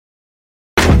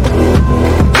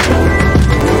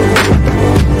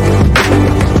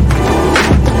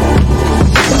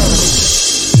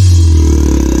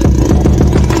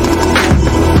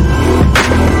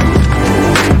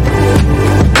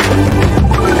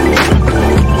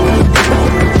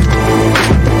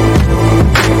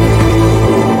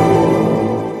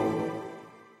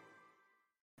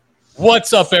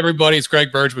What's up, everybody? It's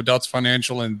Greg Burge with Delta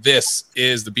Financial, and this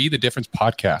is the Be the Difference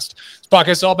podcast. This podcast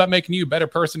is all about making you a better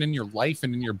person in your life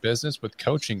and in your business with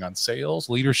coaching on sales,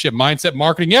 leadership, mindset,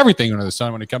 marketing, everything under the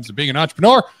sun when it comes to being an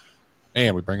entrepreneur.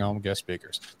 And we bring on guest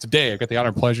speakers. Today, I've got the honor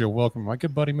and pleasure of welcoming my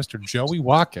good buddy, Mr. Joey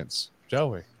Watkins.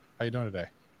 Joey, how you doing today?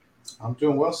 I'm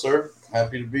doing well, sir.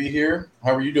 Happy to be here.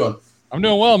 How are you doing? I'm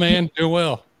doing well, man. Doing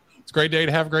well. It's a great day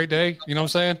to have a great day. You know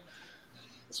what I'm saying?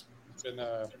 It's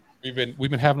been we've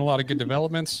been having a lot of good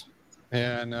developments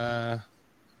and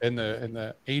in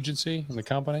the agency, in the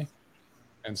company.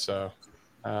 And so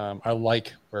I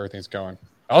like where everything's going.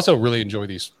 I also really enjoy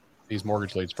these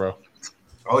mortgage leads, bro.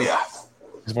 Oh yeah.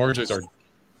 These mortgage leads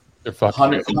they're fucking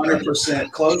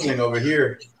 100% closing over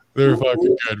here. They're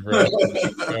fucking good, bro.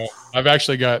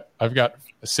 I've got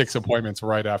 6 appointments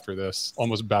right after this,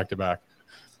 almost back to back.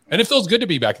 And it feels good to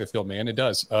be back in the field, man. It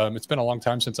does. It's been a long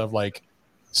time since I've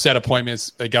set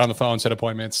appointments. I got on the phone, set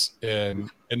appointments,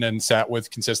 and then sat with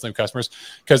consistently with customers.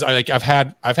 Because I've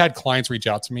had clients reach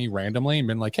out to me randomly and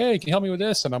been like, "Hey, can you help me with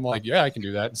this?" And I'm like, "Yeah, I can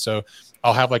do that." And so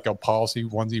I'll have like a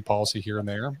onesie policy here and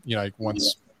there,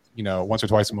 once or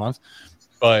twice a month.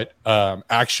 But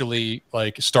actually,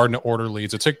 starting to order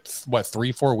leads, it took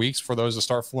 3-4 weeks for those to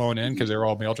start flowing in because they were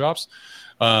all mail drops.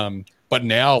 But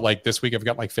now, this week, I've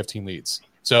got 15 leads.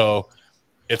 So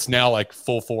it's now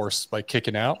full force,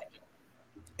 kicking out.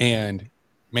 And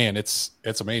man, it's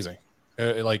amazing.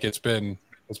 It's been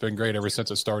great ever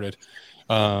since it started.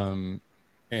 And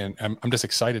I'm just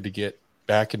excited to get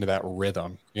back into that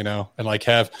rhythm, and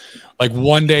have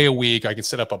one day a week, I can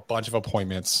set up a bunch of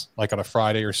appointments, on a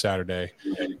Friday or Saturday,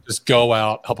 just go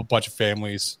out, help a bunch of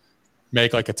families,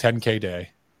 make a 10K day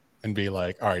and be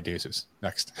all right, deuces,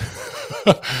 next.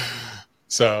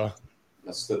 So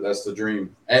that's the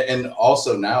dream. And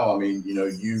also now,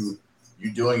 you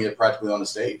doing it practically on the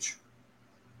stage,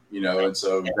 and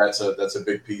so that's a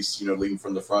big piece, leading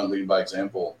from the front, leading by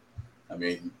example.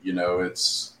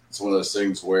 It's one of those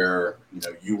things where,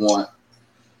 you want,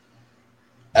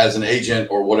 as an agent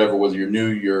or whatever, whether you're new,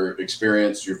 you're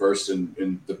experienced, you're versed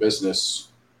in the business,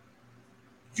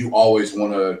 you always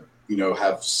want to,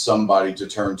 have somebody to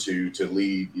turn to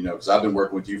lead, because I've been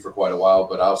working with you for quite a while,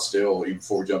 but I'll still, even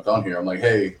before we jumped on here, I'm like,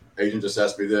 hey, agent just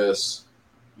asked me this,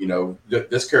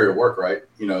 this carrier work, right?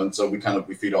 And so we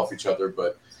feed off each other,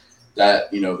 but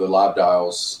that, the live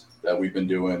dials that we've been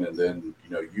doing, and then,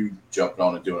 you jumping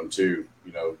on and doing them too,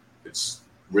 it's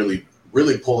really,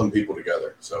 really pulling people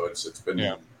together. So it's been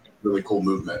a really cool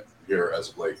movement here as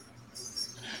of late.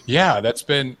 Yeah, that's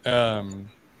been,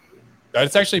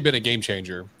 that's actually been a game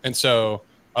changer. And so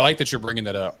I like that you're bringing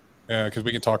that up because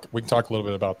we can talk a little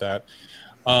bit about that.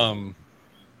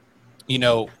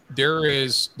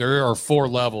 There are 4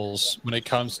 levels when it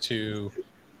comes to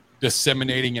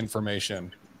disseminating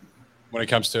information. When it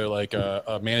comes to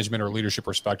a management or leadership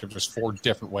perspective, there's 4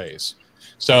 different ways.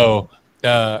 So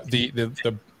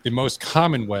the most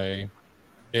common way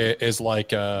is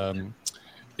a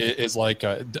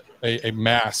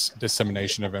mass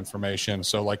dissemination of information.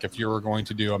 So if you were going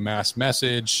to do a mass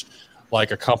message,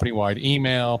 a company-wide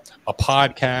email, a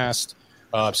podcast,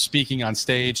 speaking on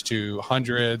stage to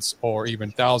hundreds or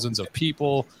even thousands of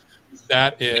people,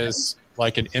 that is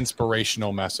an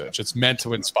inspirational message. It's meant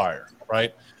to inspire,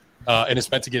 right? And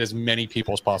it's meant to get as many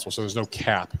people as possible. So there's no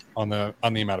cap on the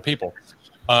amount of people.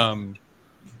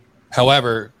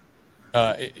 However,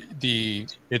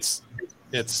 its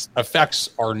effects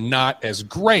are not as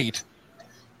great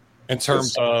in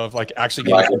terms of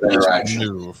actually getting people to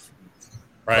move,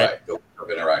 right? Of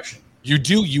interaction.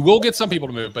 You will get some people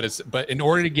to move, but in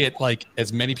order to get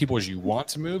as many people as you want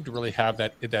to move, to really have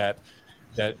that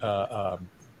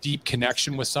deep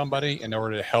connection with somebody in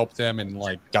order to help them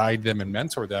and guide them and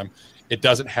mentor them, it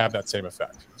doesn't have that same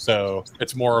effect. So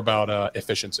it's more about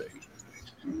efficiency.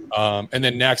 And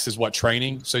then next is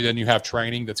training. So then you have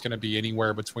training that's going to be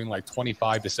anywhere between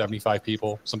 25 to 75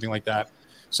 people, something like that.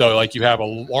 So you have a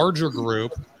larger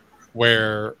group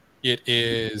where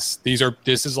this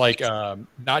is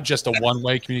not just a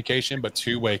one-way communication, but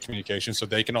 2-way communication. So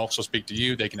they can also speak to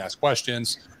you. They can ask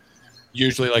questions,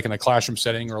 usually in a classroom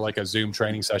setting or a Zoom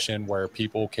training session where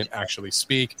people can actually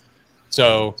speak.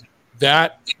 So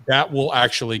that will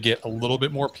actually get a little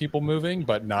bit more people moving,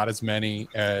 but not as many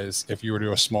as if you were to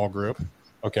do a small group.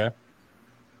 Okay.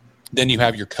 Then you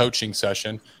have your coaching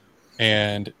session,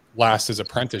 and last is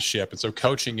apprenticeship. And so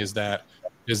coaching is that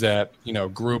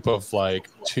group of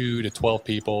 2 to 12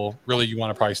 people. Really, you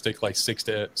want to probably stick 6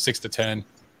 to 10,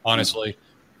 honestly.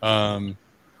 And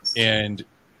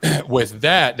with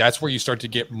that, that's where you start to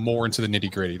get more into the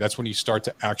nitty gritty. That's when you start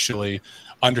to actually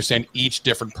understand each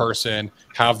different person,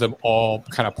 have them all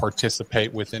kind of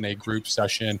participate within a group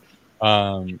session,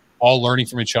 all learning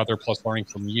from each other plus learning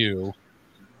from you,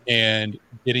 and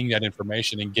getting that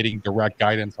information and getting direct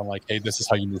guidance on like, hey, this is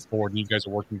how you move forward. And you guys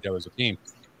are working together as a team.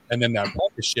 And then that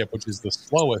apprenticeship, which is the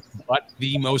slowest but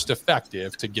the most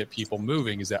effective to get people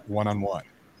moving, is that one-on-one.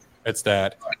 It's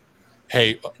that,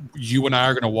 hey, you and I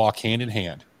are going to walk hand in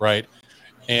hand, right?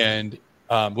 And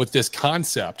with this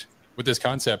concept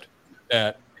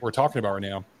that we're talking about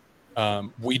right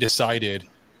now, we decided,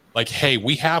 like, hey,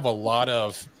 we have a lot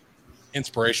of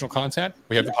inspirational content.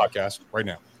 We have the podcast right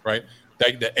now, right?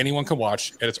 That anyone can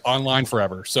watch, and it's online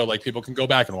forever. So like people can go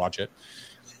back and watch it.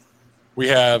 We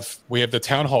have the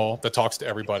town hall that talks to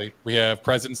everybody. We have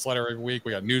president's letter every week.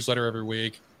 We got newsletter every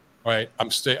week. Right. I'm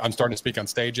starting to speak on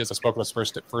stages. I spoke on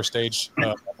the first stage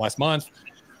last month.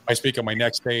 I speak on my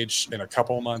next stage in a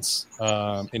couple of months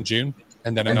in June.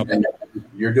 And then and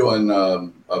you're doing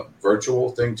a virtual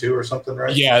thing too or something,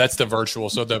 right? Yeah, that's the virtual.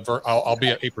 So I'll be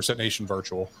at 8% Nation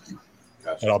virtual.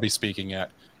 Gotcha. That I'll be speaking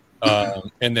at.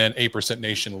 And then 8%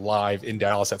 Nation live in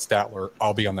Dallas at Statler.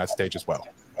 I'll be on that stage as well.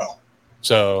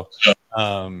 So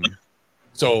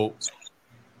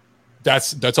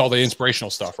that's all the inspirational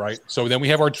stuff, right? So then we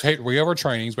have our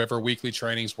trainings. We have our weekly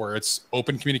trainings where it's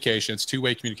open communication, it's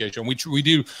two-way communication. We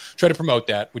do try to promote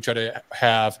that. We try to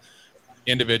have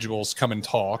individuals come and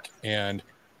talk and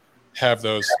have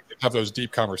those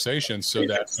deep conversations so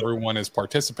that everyone is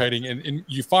participating, and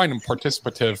you find them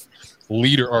participative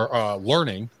leader or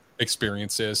learning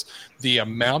experiences, the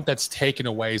amount that's taken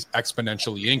away is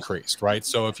exponentially increased, right?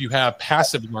 So if you have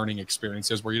passive learning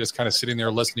experiences where you're just kind of sitting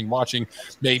there listening, watching,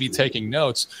 maybe taking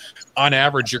notes, on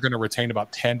average, you're going to retain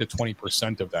about 10 to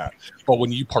 20% of that. But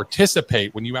when you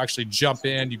participate, when you actually jump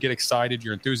in, you get excited,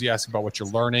 you're enthusiastic about what you're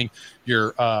learning,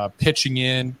 you're pitching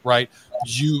in, right?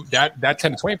 That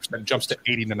 10 to 20% jumps to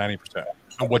 80 to 90%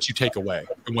 on what you take away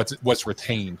and what's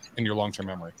retained in your long-term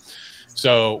memory.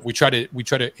 So we try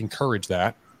to encourage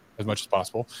that as much as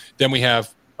possible. Then we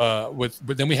have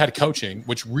then we had coaching,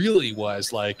 which really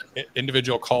was like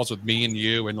individual calls with me and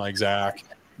you and like Zach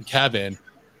and Kevin,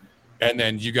 and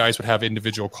then you guys would have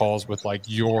individual calls with like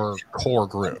your core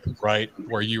group, right,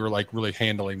 where you were like really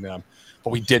handling them.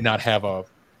 But we did not have an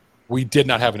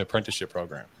apprenticeship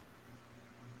program,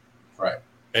 right?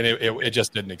 And it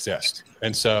just didn't exist.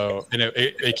 And so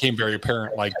it became very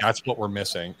apparent, like that's what we're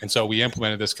missing. And so we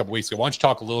implemented this a couple weeks ago. Why don't you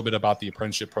talk a little bit about the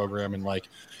apprenticeship program and like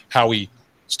how we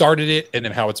started it and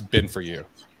then how it's been for you?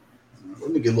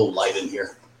 Let me get a little light in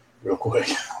here real quick.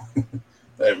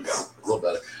 There we go. A little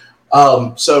better.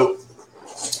 So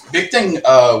big thing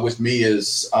with me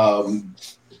is, I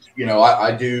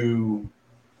do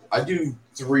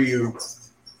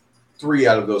three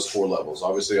out of those four levels.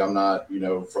 Obviously, I'm not,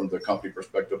 from the company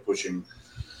perspective, pushing,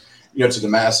 to the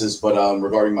masses. But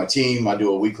regarding my team, I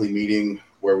do a weekly meeting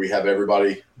where we have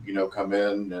everybody, come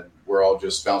in and we're all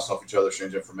just bouncing off each other,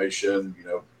 exchange information,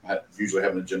 usually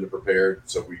have an agenda prepared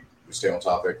so we stay on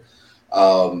topic.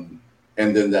 And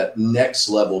then that next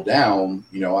level down,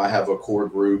 I have a core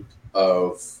group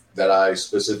that I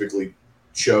specifically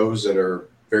chose that are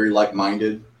very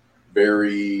like-minded,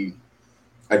 very,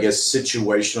 I guess,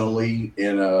 situationally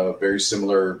in a very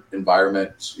similar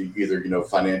environment, either,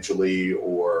 financially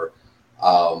or,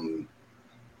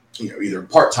 either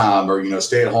part-time or,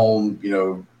 stay at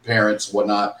home, parents,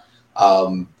 whatnot.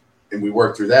 And we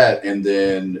worked through that. And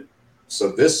then,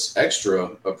 so this extra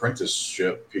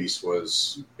apprenticeship piece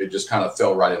it just kind of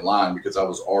fell right in line because I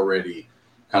was already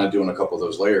kind of doing a couple of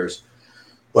those layers.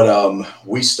 But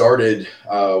we started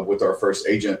with our first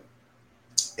agent,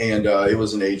 and it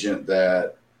was an agent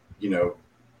that,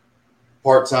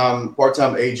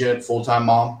 part-time agent, full-time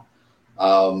mom,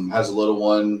 has a little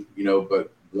one,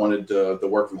 but wanted the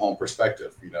work from home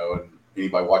perspective, and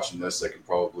anybody watching this, they can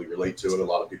probably relate to it. A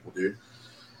lot of people do.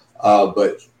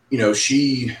 But,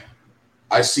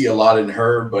 I see a lot in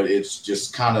her, but it's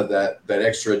just kind of that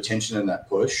extra attention and that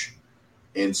push.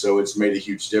 And so it's made a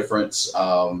huge difference.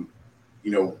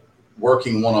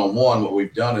 Working one-on-one, what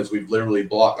we've done is we've literally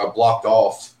blocked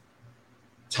off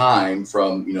time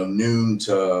from, noon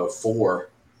to 4,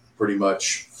 pretty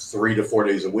much 3 to 4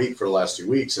 days a week for the last 2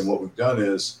 weeks. And what we've done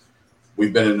is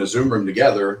we've been in a Zoom room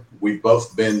together. We've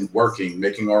both been working,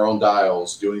 making our own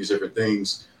dials, doing these different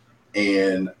things.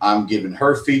 And I'm giving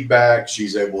her feedback.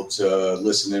 She's able to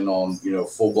listen in on,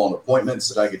 full-blown appointments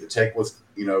that I get to take with,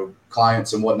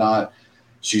 clients and whatnot.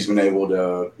 She's been able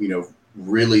to,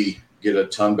 really get a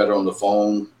ton better on the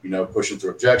phone, pushing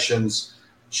through objections.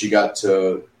 She got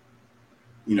to,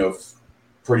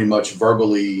 pretty much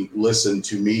verbally listen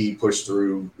to me push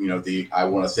through, I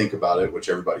want to think about it, which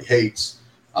everybody hates,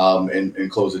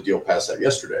 and close the deal past that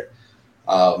yesterday.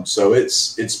 So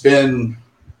it's been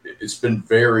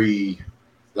very,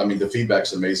 the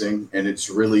feedback's amazing, and it's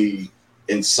really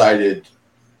incited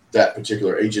that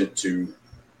particular agent to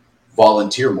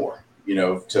volunteer more,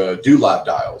 to do live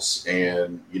dials.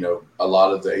 And, a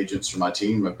lot of the agents from my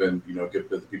team have been, good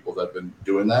for the people that have been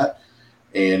doing that.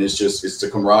 And it's the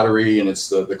camaraderie and it's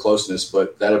the closeness.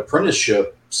 But that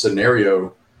apprenticeship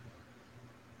scenario,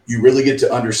 you really get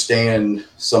to understand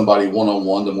somebody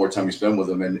one-on-one the more time you spend with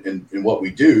them. And what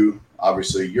we do,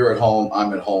 obviously, you're at home,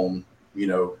 I'm at home.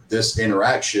 This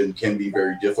interaction can be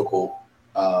very difficult,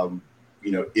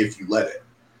 if you let it.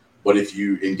 But if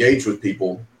you engage with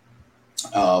people,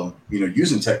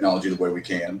 using technology the way we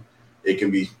can, it can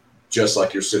be just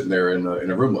like you're sitting there in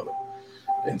a room with them.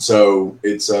 And so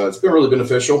it's been really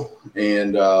beneficial,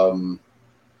 and I'm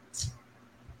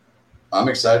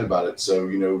excited about it. So,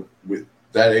 with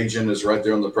that agent is right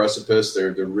there on the precipice.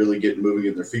 They're really getting moving,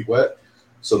 getting their feet wet.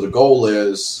 So the goal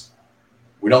is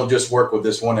we don't just work with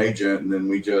this one agent and then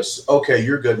we just, okay,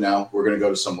 you're good now, we're going to go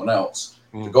to someone else.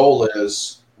 Mm-hmm. The goal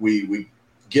is we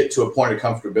get to a point of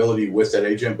comfortability with that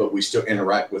agent, but we still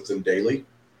interact with them daily.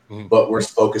 Mm-hmm. But we're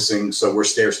focusing, so we're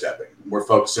stair-stepping. We're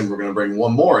focusing, we're going to bring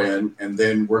one more in, and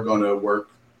then we're going to work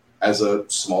as a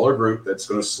smaller group that's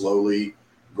going to slowly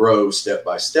grow step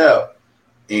by step.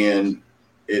 And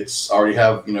it's already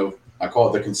have, I call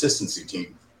it the consistency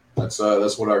team. That's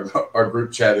what our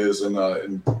group chat is in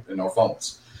our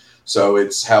phones. So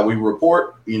it's how we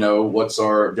report, what's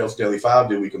our daily 5?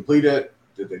 Did we complete it?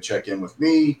 Did they check in with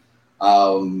me?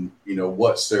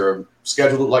 What's their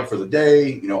schedule look like for the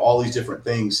day? All these different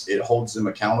things. It holds them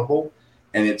accountable.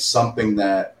 And it's something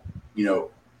that,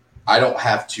 I don't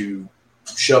have to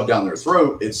shove down their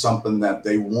throat. It's something that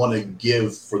they want to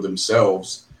give for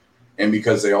themselves. And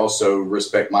because they also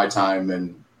respect my time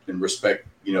and respect,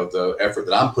 the effort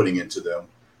that I'm putting into them.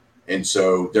 And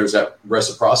so there's that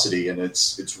reciprocity, and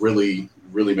it's really,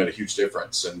 really made a huge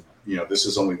difference. And, this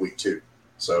is only week 2.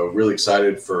 So really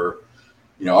excited for,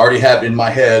 I already have in my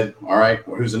head, all right,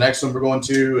 who's the next one we're going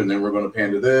to? And then we're going to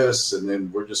pan to this. And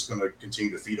then we're just going to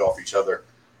continue to feed off each other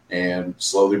and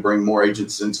slowly bring more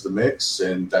agents into the mix.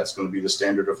 And that's going to be the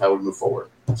standard of how we move forward.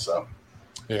 So,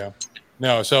 yeah.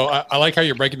 No, so I like how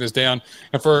you're breaking this down.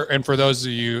 And for those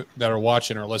of you that are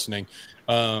watching or listening,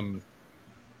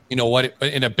 what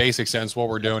in a basic sense, what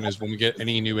we're doing is when we get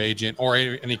any new agent or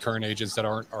any current agents that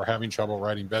are having trouble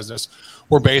writing business,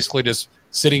 we're basically just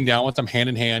sitting down with them hand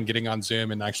in hand, getting on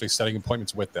Zoom and actually setting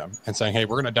appointments with them and saying, hey,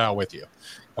 we're going to dial with you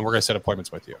and we're going to set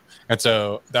appointments with you. And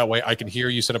so that way I can hear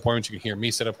you set appointments. You can hear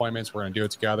me set appointments. We're going to do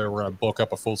it together. We're going to book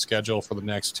up a full schedule for the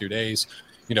next 2 days,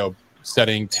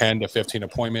 setting 10 to 15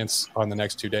 appointments on the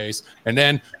next 2 days. And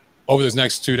then over those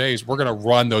next 2 days, we're going to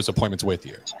run those appointments with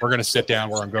you. We're going to sit down.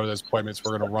 We're going to go to those appointments.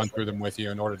 We're going to run through them with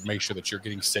you in order to make sure that you're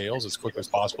getting sales as quickly as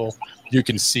possible. You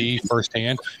can see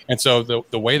firsthand. And so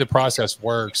the way the process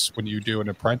works when you do an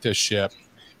apprenticeship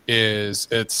is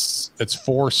it's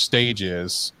 4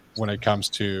 stages when it comes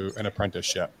to an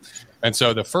apprenticeship. And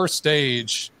so the first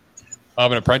stage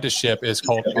of an apprenticeship is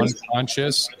called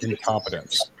unconscious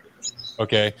incompetence.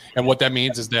 Okay. And what that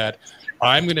means is that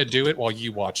I'm going to do it while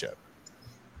you watch it.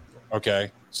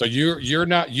 Okay. So you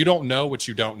don't know what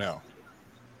you don't know.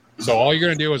 So all you're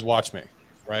going to do is watch me.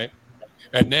 Right.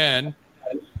 And then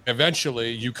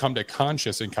eventually you come to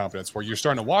conscious incompetence where you're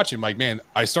starting to watch it. Like, man,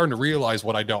 I'm starting to realize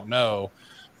what I don't know.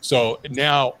 So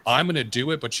now I'm going to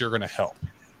do it, but you're going to help.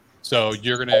 So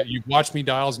you watch me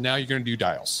dials. Now you're going to do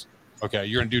dials. Okay,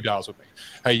 you're going to do dials with me.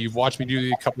 Hey, you've watched me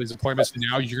do a couple of these appointments.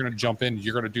 Now you're going to jump in.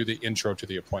 You're going to do the intro to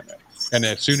the appointment. And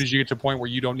as soon as you get to a point where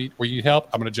you need help,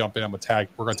 I'm going to jump in. We're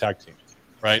going to tag team,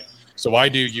 right? So I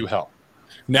do, you help.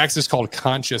 Next is called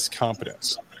conscious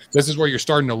competence. This is where you're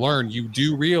starting to learn. You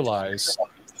do realize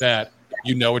that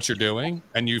you know what you're doing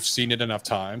and you've seen it enough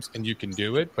times and you can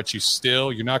do it, but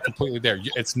you're not completely there.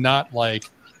 It's not like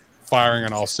firing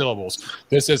on all syllables.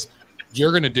 This is, you're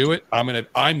going to do it. I'm going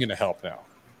to help now.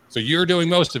 So you're doing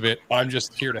most of it. I'm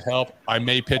just here to help. I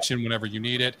may pitch in whenever you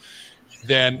need it.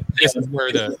 Then this is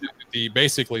where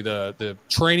the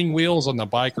training wheels on the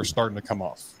bike are starting to come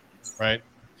off, right?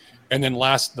 And then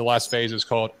the last phase is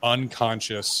called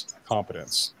unconscious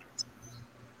competence,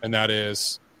 and that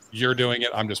is you're doing it.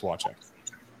 I'm just watching.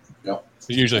 Yep.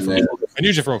 Usually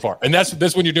from afar. And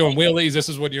that's when you're doing wheelies. This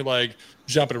is when you're like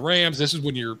jumping rams. This is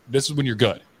when you're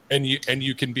good, and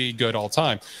you can be good all the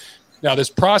time. Now,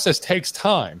 this process takes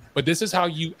time, but this is how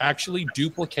you actually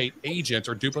duplicate agents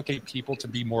or duplicate people to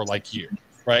be more like you,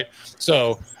 right?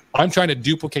 So I'm trying to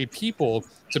duplicate people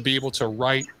to be able to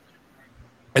write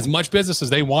as much business as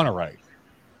they want to write,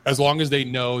 as long as they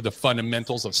know the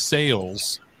fundamentals of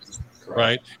sales,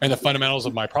 right? And the fundamentals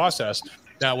of my process.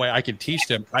 That way I can teach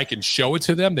them, I can show it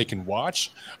to them, they can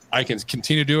watch, I can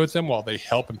continue to do it with them while they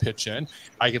help and pitch in.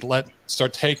 I could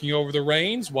start taking over the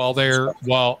reins while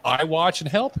I watch and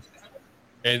help.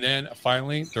 And then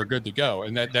finally they're good to go.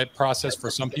 And that process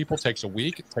for some people takes a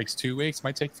week, it takes 2 weeks,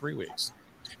 might take 3 weeks.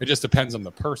 It just depends on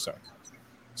the person.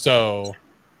 So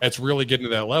it's really getting to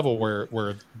that level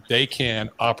where they can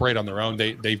operate on their own.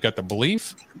 They've got the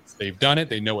belief, they've done it,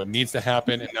 they know what needs to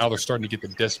happen, and now they're starting to get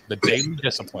the daily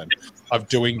discipline of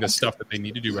doing the stuff that they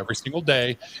need to do every single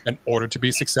day in order to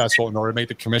be successful, in order to make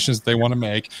the commissions that they want to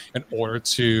make, in order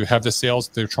to have the sales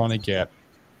they're trying to get,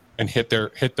 and hit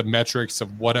the metrics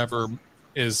of whatever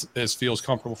is feels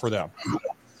comfortable for them,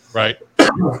 right?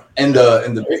 And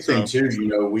the big thing too,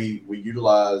 we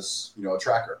utilize a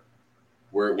tracker.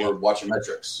 We're watching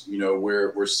metrics.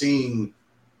 We're seeing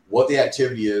what the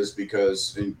activity is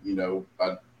because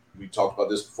we talked about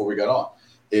this before we got on.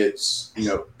 It's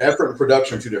effort and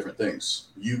production are two different things.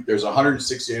 There's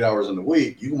 168 hours in the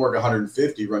week. You can work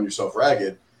 150, run yourself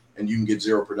ragged, and you can get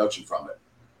zero production from it.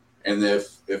 And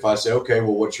if I say, okay,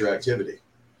 well, what's your activity?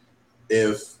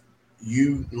 If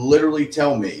you literally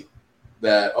tell me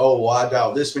that, I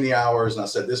dialed this many hours and I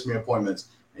set this many appointments,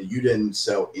 and you didn't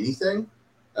sell anything,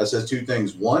 that says two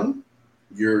things. One,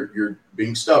 you're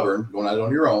being stubborn, going at it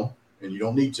on your own, and you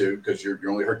don't need to because you're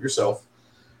only hurting yourself.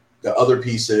 The other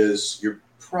piece is you're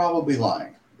probably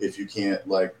lying if you can't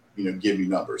give me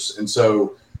numbers. And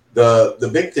so the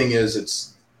big thing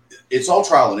is it's all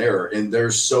trial and error. And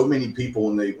there's so many people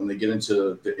when they get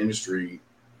into the industry,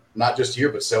 not just here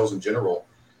but sales in general.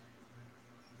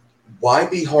 Why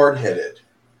be hard-headed?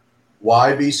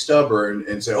 Why be stubborn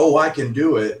and say, I can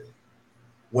do it,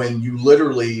 when you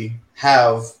literally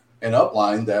have an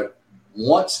upline that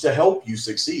wants to help you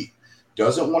succeed,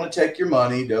 doesn't want to take your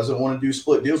money, doesn't want to do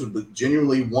split deals, but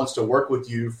genuinely wants to work with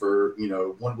you for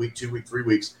 1 week, 2 weeks, 3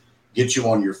 weeks, get you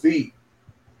on your feet.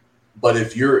 But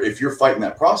if you're fighting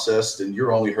that process, then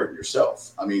you're only hurting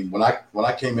yourself. I mean, when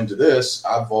I came into this,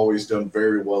 I've always done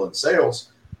very well in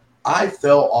sales. I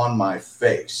fell on my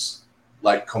face,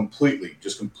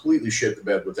 completely shit the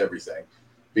bed with everything,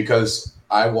 because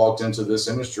I walked into this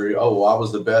industry. I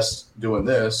was the best doing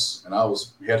this, and I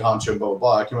was head honcho, blah, blah,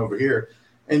 blah. I came over here,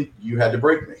 and you had to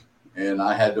break me. And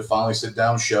I had to finally sit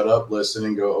down, shut up, listen,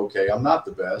 and go, okay, I'm not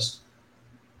the best,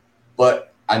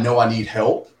 but I know I need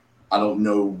help. I don't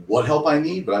know what help I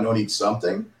need, but I know I need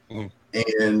something. Mm-hmm.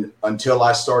 And until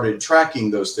I started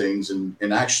tracking those things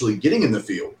and actually getting in the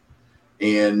field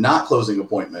and not closing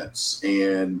appointments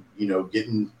and,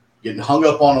 getting hung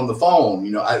up on the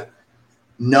phone,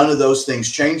 none of those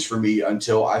things changed for me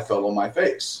until I fell on my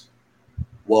face.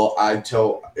 Well, I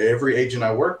tell every agent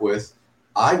I work with,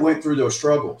 I went through those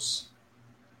struggles.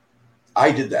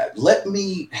 I did that. Let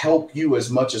me help you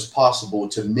as much as possible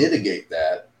to mitigate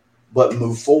that, but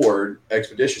move forward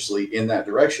expeditiously in that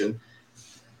direction.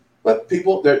 But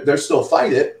people, they're still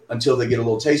fight it until they get a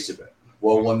little taste of it.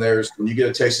 Well, when you get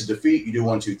a taste of defeat, you do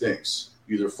one of two things.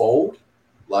 You either fold,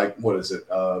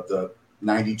 the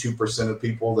 92% of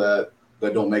people that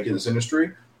don't make it in this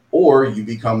industry, or you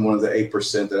become one of the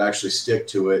 8% that actually stick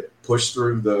to it, push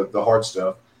through the hard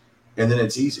stuff, and then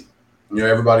it's easy.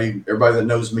 Everybody that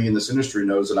knows me in this industry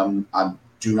knows that I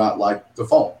do not like the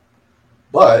phone.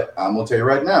 But I'm gonna tell you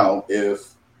right now,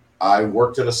 if I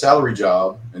worked at a salary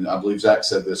job, and I believe Zach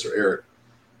said this, or Eric,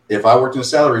 if I worked in a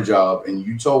salary job and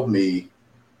you told me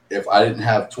if I didn't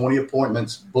have 20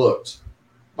 appointments booked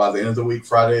by the end of the week,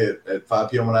 Friday at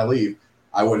 5 p.m. when I leave,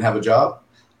 I wouldn't have a job.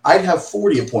 I'd have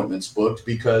 40 appointments booked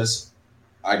because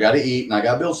I got to eat and I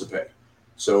got bills to pay.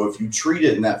 So if you treat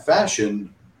it in that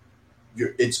fashion,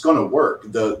 it's going to work.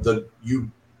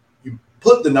 You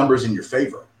put the numbers in your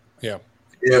favor. Yeah.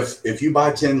 If you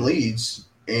buy 10 leads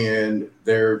and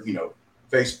they're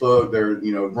Facebook, they're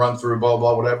run through, blah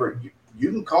blah whatever, you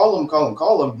can call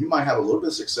them. You might have a little bit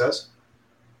of success,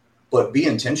 but be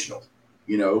intentional.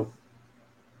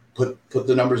 Put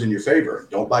the numbers in your favor.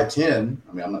 Don't buy 10.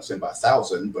 I mean, I'm not saying buy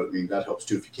 1,000, but I mean, that helps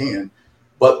too if you can.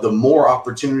 But the more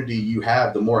opportunity you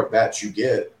have, the more at bats you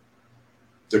get,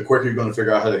 the quicker you're going to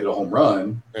figure out how to hit a home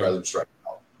run rather than strike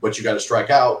out. But you got to strike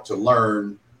out to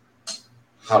learn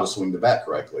how to swing the bat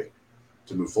correctly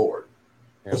to move forward.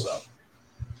 Yeah. So,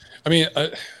 I'm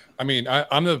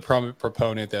the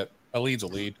proponent that a lead's a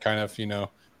lead, kind of.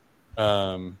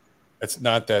 It's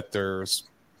not that there's,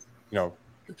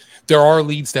 there are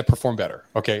leads that perform better.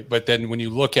 Okay. But then when you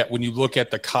look at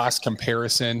the cost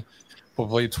comparison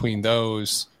between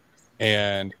those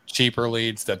and cheaper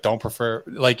leads that don't prefer,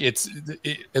 like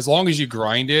as long as you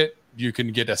grind it, you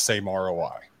can get the same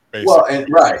ROI. Basically. Well,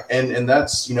 and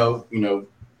that's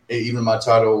even my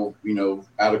title,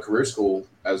 out of career school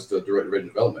as the director of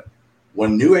agent development.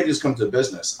 When new agents come to the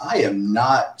business, I am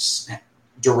not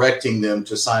directing them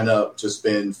to sign up to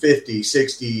spend 50,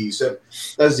 60, 70.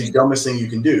 That's the dumbest thing you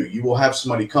can do. You will have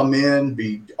somebody come in,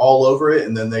 be all over it,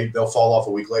 and then they'll fall off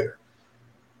a week later.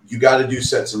 You got to do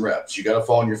sets and reps. You got to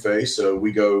fall on your face. So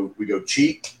we go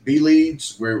cheek B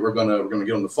leads. We're gonna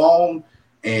get on the phone,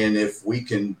 and if we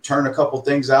can turn a couple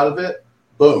things out of it,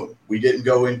 boom. We didn't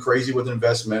go in crazy with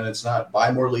investment. It's not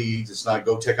buy more leads. It's not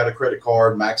go take out a credit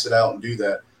card, max it out, and do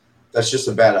that. That's just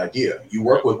a bad idea. You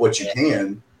work with what you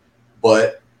can,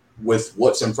 but with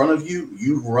what's in front of you,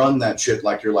 you run that shit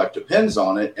like your life depends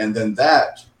on it, and then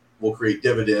that will create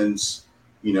dividends.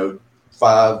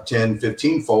 5, 10,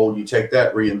 15 fold. You take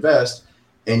that, reinvest,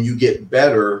 and you get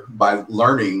better by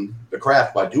learning the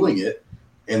craft by doing it.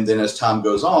 And then as time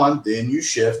goes on, then you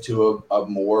shift to a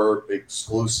more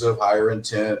exclusive, higher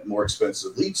intent, more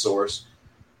expensive lead source,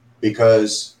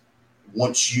 because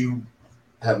once you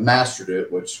have mastered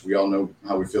it, which we all know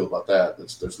how we feel about that,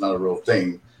 there's not a real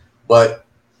thing. But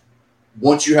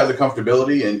once you have the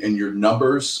comfortability and your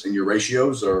numbers and your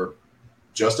ratios are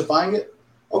justifying it,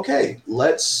 okay,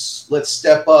 let's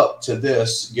step up to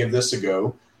this, give this a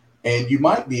go. And you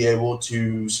might be able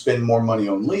to spend more money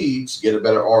on leads, get a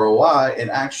better ROI, and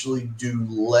actually do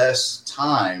less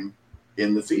time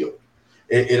in the field.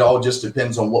 It all just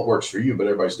depends on what works for you, but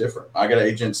everybody's different. I got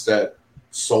agents that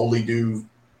solely do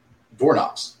door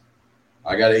knocks.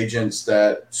 I got agents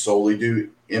that solely do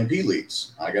MP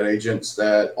leads. I got agents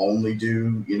that only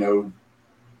do,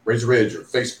 Razor Ridge or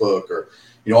Facebook or,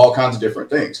 all kinds of different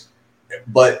things.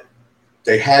 But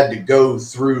they had to go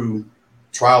through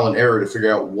trial and error to figure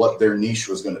out what their niche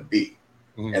was going to be.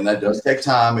 Mm-hmm. And that does take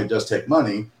time. It does take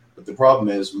money. But the problem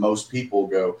is most people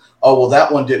go, oh, well,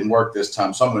 that one didn't work this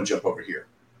time, so I'm going to jump over here.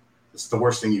 It's the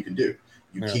worst thing you can do.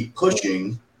 You keep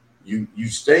pushing. You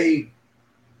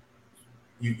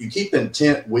keep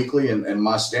intent weekly. And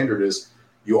my standard is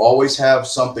you always have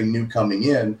something new coming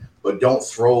in, but don't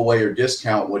throw away or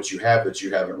discount what you have that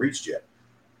you haven't reached yet.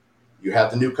 You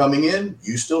have the new coming in.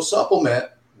 You still supplement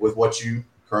with what you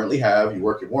currently have. You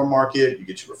work your warm market, you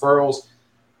get your referrals,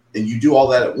 and you do all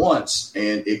that at once,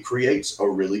 and it creates a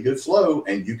really good flow.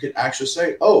 And you can actually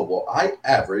say, oh, well, I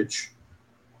average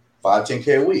 5,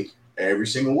 10K a week every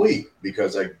single week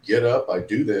because I get up, I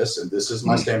do this, and this is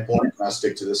my standpoint, and I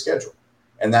stick to the schedule.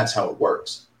 And that's how it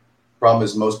works. Problem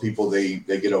is most people, they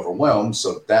get overwhelmed.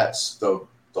 So that's the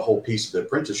whole piece of the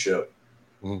apprenticeship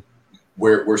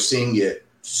where we're seeing it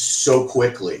so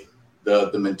quickly.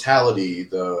 The mentality,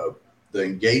 the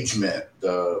engagement,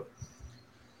 the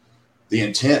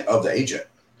intent of the agent,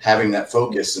 having that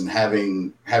focus and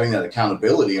having that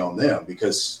accountability on them,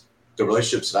 because the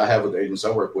relationships that I have with the agents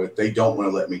I work with, they don't want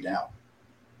to let me down.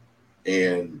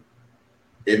 And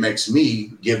it makes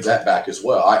me give that back as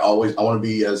well. I want to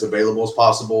be as available as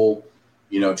possible,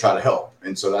 try to help.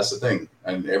 And so that's the thing.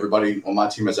 And everybody on my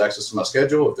team has access to my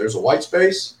schedule. If there's a white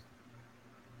space,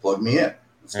 plug me in.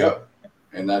 Let's go.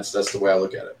 And that's the way I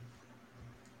look at it.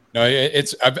 No,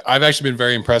 I've actually been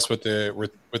very impressed with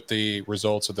the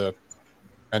results of the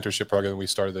mentorship program. We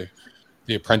started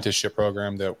the apprenticeship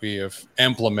program that we have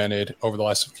implemented over the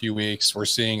last few weeks. We're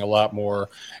seeing a lot more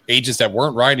agents that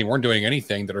weren't writing, weren't doing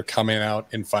anything, that are coming out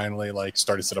and finally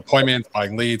started set appointments,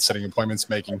 buying leads, setting appointments,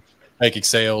 making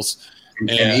sales. And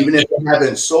even if they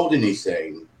haven't sold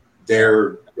anything,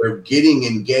 they're getting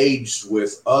engaged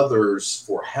with others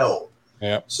for help.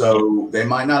 Yeah. So they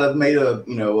might not have made a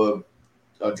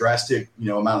drastic,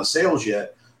 amount of sales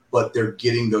yet, but they're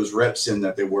getting those reps in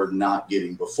that they were not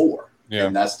getting before. Yeah.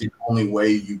 And that's the only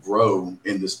way you grow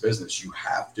in this business. You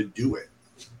have to do it.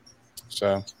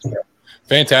 So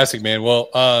fantastic, man. Well,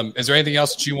 is there anything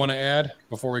else that you want to add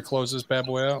before we close this bad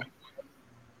boy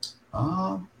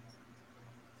out?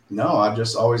 No, I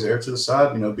just always err to the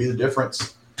side, be the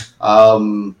difference.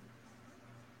 And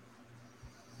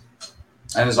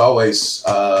as always,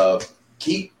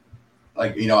 keep,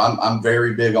 I'm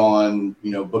very big on,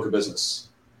 book of business,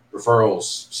 referrals,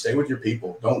 stay with your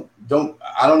people.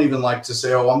 I don't even like to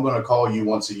say, oh, I'm going to call you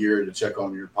once a year to check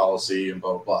on your policy and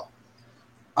blah, blah, blah.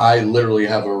 I literally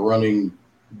have a running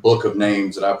book of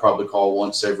names that I probably call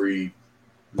once every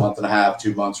month and a half,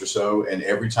 2 months or so. And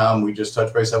every time we just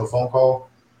touch base, have a phone call,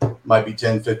 might be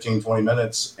 10, 15, 20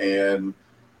 minutes. And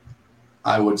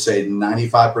I would say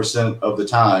 95% of the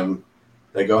time,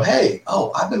 they go, hey,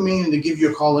 I've been meaning to give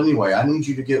you a call anyway. I need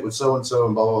you to get with so-and-so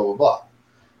and blah, blah, blah, blah.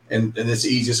 And it's the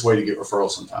easiest way to get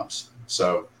referrals sometimes.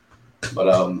 So, but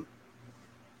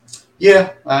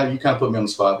Yeah, you kind of put me on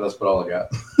the spot. But that's about all I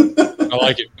got. I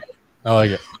like it. I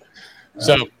like it.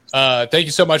 So thank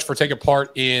you so much for taking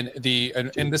part in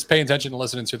this paying attention and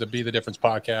listening to the Be the Difference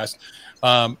podcast.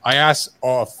 I ask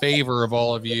a favor of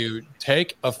all of you,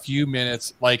 take a few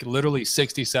minutes, like literally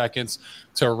 60 seconds,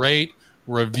 to rate,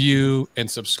 review, and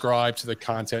subscribe to the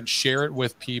content. Share it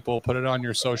with people, put it on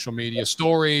your social media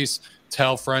stories,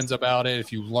 tell friends about it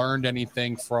if you learned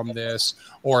anything from this,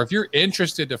 or if you're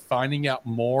interested to finding out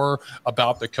more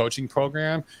about the coaching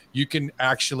program, you can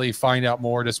actually find out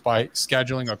more just by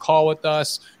scheduling a call with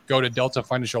us. Go to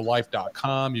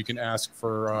deltafinanciallife.com. You can ask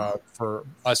for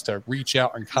us to reach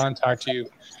out and contact you,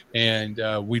 and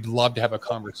we'd love to have a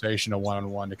conversation, a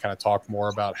one-on-one, to kind of talk more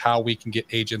about how we can get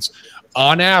agents,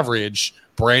 on average,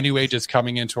 brand new agents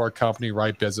coming into our company,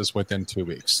 write business within 2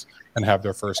 weeks and have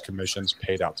their first commissions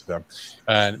paid out to them.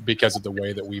 And because of the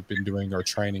way that we've been doing our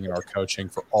training and our coaching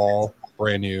for all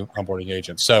brand new onboarding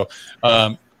agents. So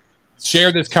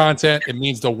share this content. It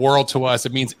means the world to us.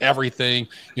 It means everything.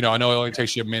 You know, I know it only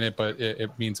takes you a minute, but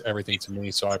it means everything to me.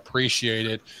 So I appreciate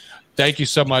it. Thank you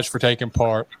so much for taking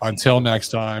part. Until next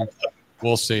time,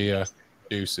 we'll see you.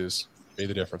 Deuces. Be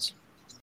the difference.